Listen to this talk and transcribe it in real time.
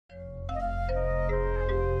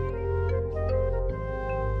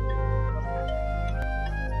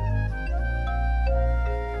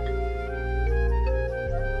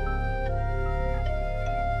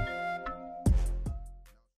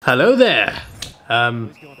Hello there. I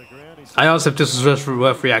asked if this was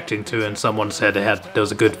worth reacting to, and someone said there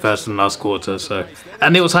was a good first and last quarter, so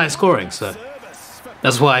and it was high scoring, so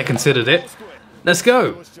that's why I considered it. Let's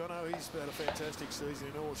go.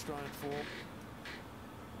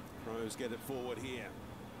 Pros get it forward here.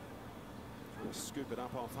 Scoop it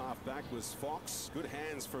up off half back was Fox. Good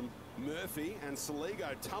hands from Murphy, and Saligo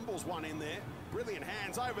tumbles one in there. Brilliant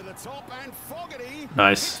hands over the top, and Fogarty.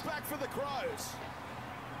 Nice. Back for the Crows.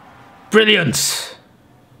 Brilliant.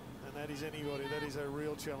 And that is anybody. That is a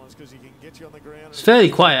real challenge because he can get you on the ground. It's fairly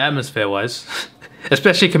quiet atmosphere-wise,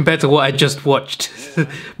 especially compared to what I just watched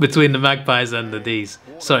between the Magpies and the D's.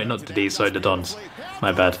 Sorry, not the D's. Sorry, the Dons.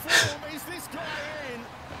 My bad.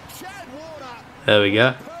 There we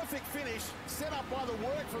go.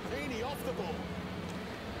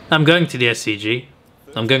 I'm going to the SCG.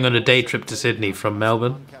 I'm going on a day trip to Sydney from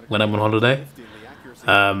Melbourne when I'm on holiday.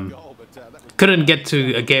 Couldn't get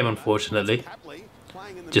to a game, unfortunately.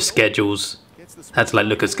 Just schedules. Had to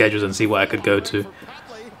look at schedules and see what I could go to.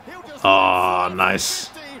 Oh,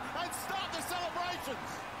 nice.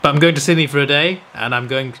 But I'm going to Sydney for a day, and I'm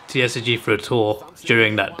going to the SCG for a tour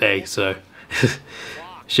during that day, so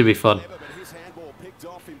should be fun.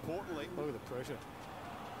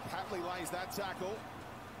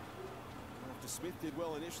 Smith did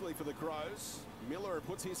well initially for the Crows. Miller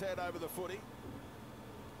puts his head over the footy.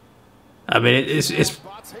 I mean, it's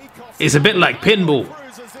a bit like pinball.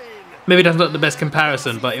 Maybe that's not the best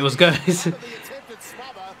comparison, but it was going. It's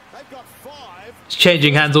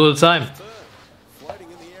changing hands all the time.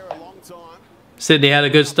 Sydney had a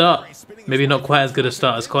good start. Maybe not quite as good a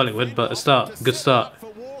start as Collingwood, but a start. Good start.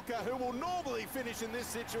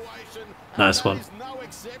 Nice one.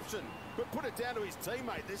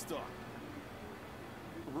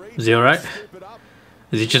 Is he alright?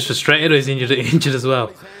 Is he just frustrated, or is he injured as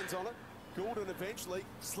well?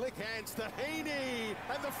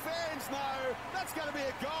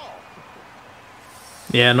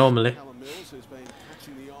 Yeah, normally.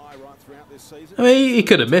 I mean, he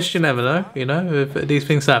could have missed. You never know. You know, if these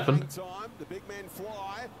things happen.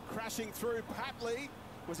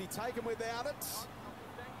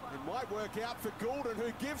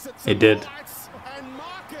 He did.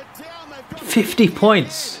 50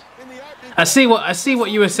 points. I see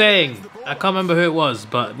what you were saying. I can't remember who it was,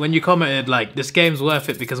 but when you commented this game's worth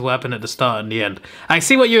it because of what happened at the start and the end. I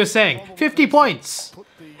see what you were saying. 50 points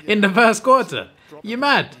in the first quarter. You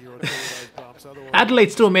mad?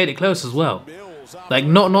 Adelaide still made it close as well.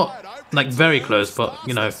 Not very close, but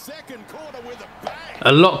you know,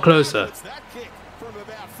 a lot closer.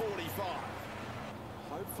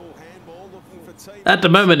 At the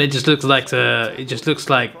moment, it just looks like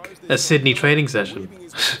a Sydney training session,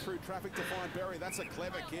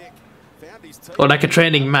 or like a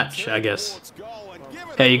training match, I guess.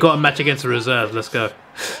 Yeah, you got a match against the reserve. Let's go.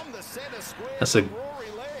 That's a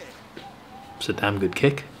damn good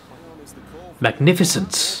kick.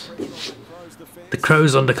 Magnificent. The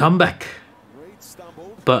Crows on the comeback,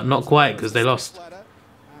 but not quite because they lost.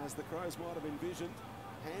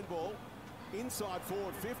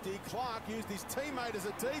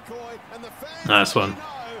 Nice one.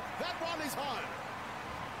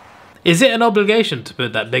 Is it an obligation to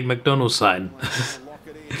put that big McDonald's sign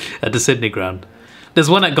at the Sydney ground? There's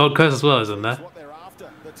one at Gold Coast as well, isn't there?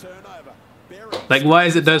 Why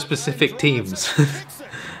is it those specific teams?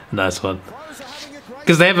 Nice one.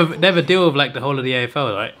 Because they have a deal with the whole of the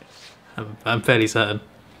AFL, right? I'm fairly certain.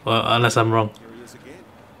 Well, unless I'm wrong.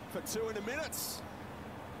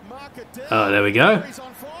 Oh, there we go.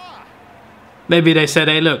 Maybe they said,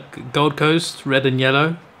 hey look, Gold Coast, red and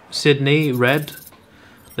yellow. Sydney, red.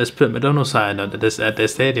 Let's put McDonald's sign at their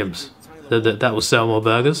stadiums. That will sell more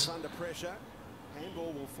burgers.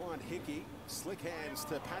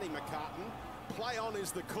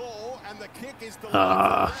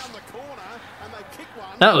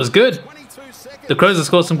 That was good. The Crows have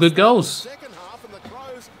scored some good goals.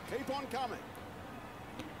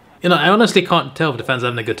 You know, I honestly can't tell if the fans are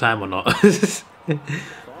having a good time or not. Is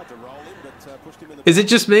it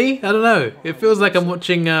just me? I don't know. It feels like I'm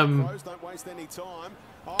watching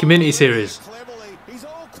community series.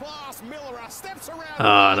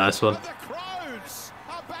 Ah, nice one.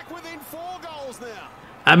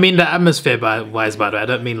 I mean the atmosphere wise, by the way. I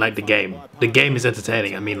don't mean the game. The game is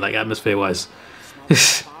entertaining. I mean atmosphere wise.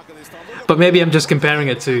 But maybe I'm just comparing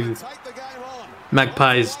it to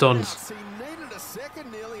Magpies Dons.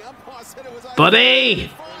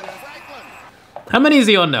 Buddy! How many is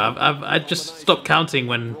he on now? I just stopped counting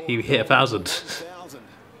when he hit 1,000.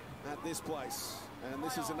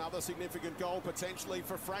 This is another significant goal potentially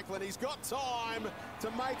for Franklin. He's got time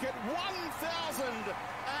to make it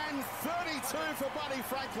 1,032 for Buddy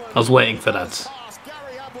Franklin. I was waiting for that.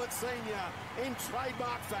 Gary Ablett Sr. in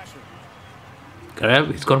trademark fashion.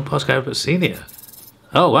 He's gone past Gary Ablett Sr.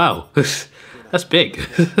 Oh wow, that's big.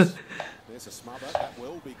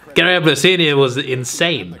 Gary Ablett Sr. was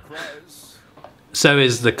insane. So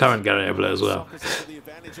is the current Gary Ablett as well.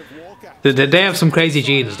 They have some crazy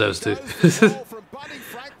genes, those two.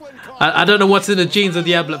 I don't know what's in the genes of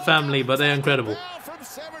the Ablett family, but they're incredible.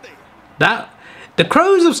 The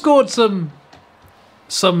Crows have scored some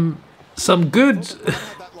good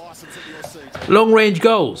long-range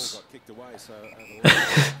goals.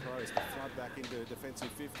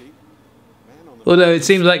 Although it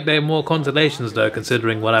seems like they're more consolations, though,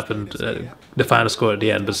 considering what happened, the final score at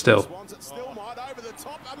the end, but still.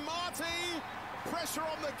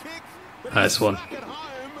 Nice one.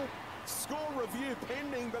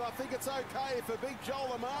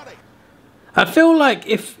 I feel like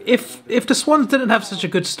if the Swans didn't have such a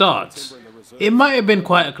good start, it might have been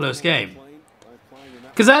quite a close game.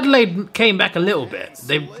 Because Adelaide came back a little bit.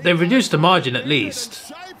 They reduced the margin at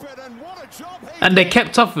least. And they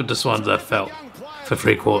kept up with the Swans, I felt. For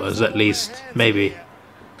 3/4 at least, maybe.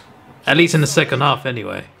 At least in the second half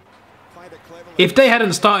anyway. If they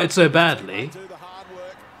hadn't started so badly,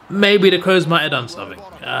 maybe the Crows might have done something.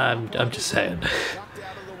 I'm just saying.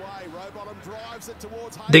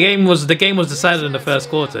 The game was decided in the first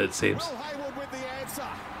quarter, it seems.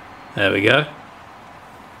 There we go.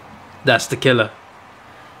 That's the killer.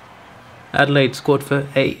 Adelaide scored for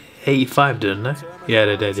 85, didn't they? Yeah,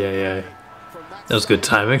 they did. Yeah. That was good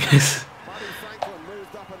timing.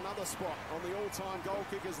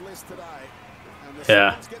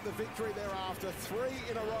 Yeah.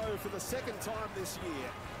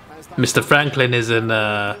 Mr. Franklin is in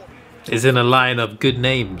a line of good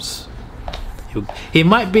names. He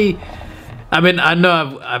might be. I mean, I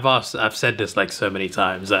know I've said this like so many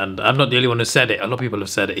times, and I'm not the only one who said it. A lot of people have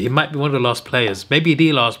said it. He might be one of the last players, maybe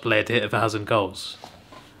the last player to hit 1,000 goals.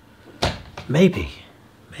 Maybe.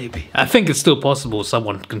 I think it's still possible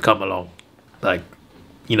someone can come along. Like,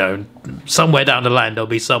 you know, somewhere down the line there'll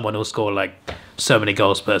be someone who'll score like so many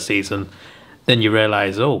goals per season. Then you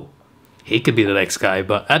realise, oh, he could be the next guy.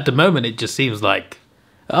 But at the moment, it just seems like,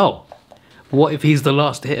 oh, what if he's the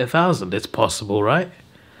last to hit 1,000? It's possible, right?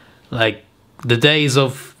 Like, the days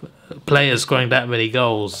of players scoring that many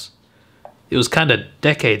goals, it was kind of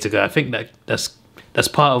decades ago. I think that's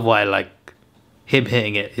part of why, like, him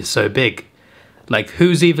hitting it is so big. Like,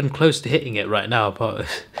 who's even close to hitting it right now?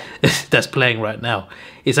 That's playing right now.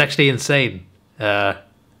 It's actually insane.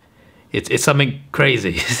 It's something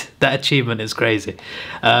crazy. That achievement is crazy.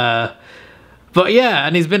 But yeah,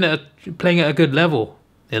 and he's been playing at a good level,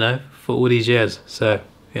 you know, for all these years. So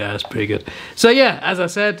yeah, that's pretty good. So yeah, as I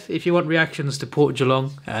said, if you want reactions to Port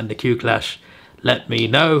Geelong and the Q Clash, let me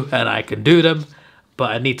know and I can do them.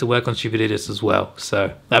 But I need to work on stupid idiots as well.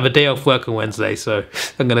 So I have a day off work on Wednesday, so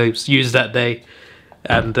I'm going to use that day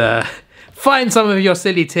and find some of your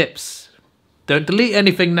silly tips. Don't delete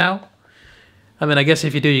anything now. I mean, I guess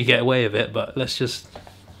if you do, you get away with it, but let's just...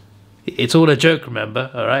 It's all a joke, remember,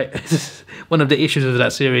 all right? One of the issues with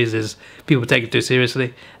that series is people take it too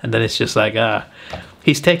seriously, and then it's just like,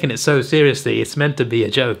 he's taking it so seriously, it's meant to be a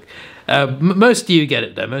joke. Most of you get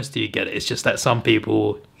it, though. Most of you get it. It's just that some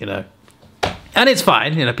people, you know... And it's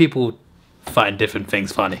fine, you know, people find different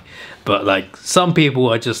things funny. But, like, some people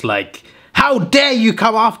are just like, how dare you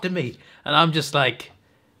come after me? And I'm just like,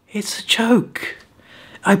 it's a joke.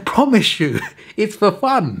 I promise you, it's for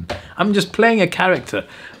fun. I'm just playing a character.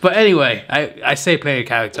 But anyway, I say playing a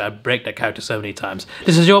character. I break that character so many times.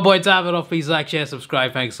 This is your boy Davidoff. Please like, share,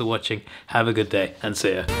 subscribe. Thanks for watching. Have a good day and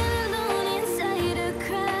see ya.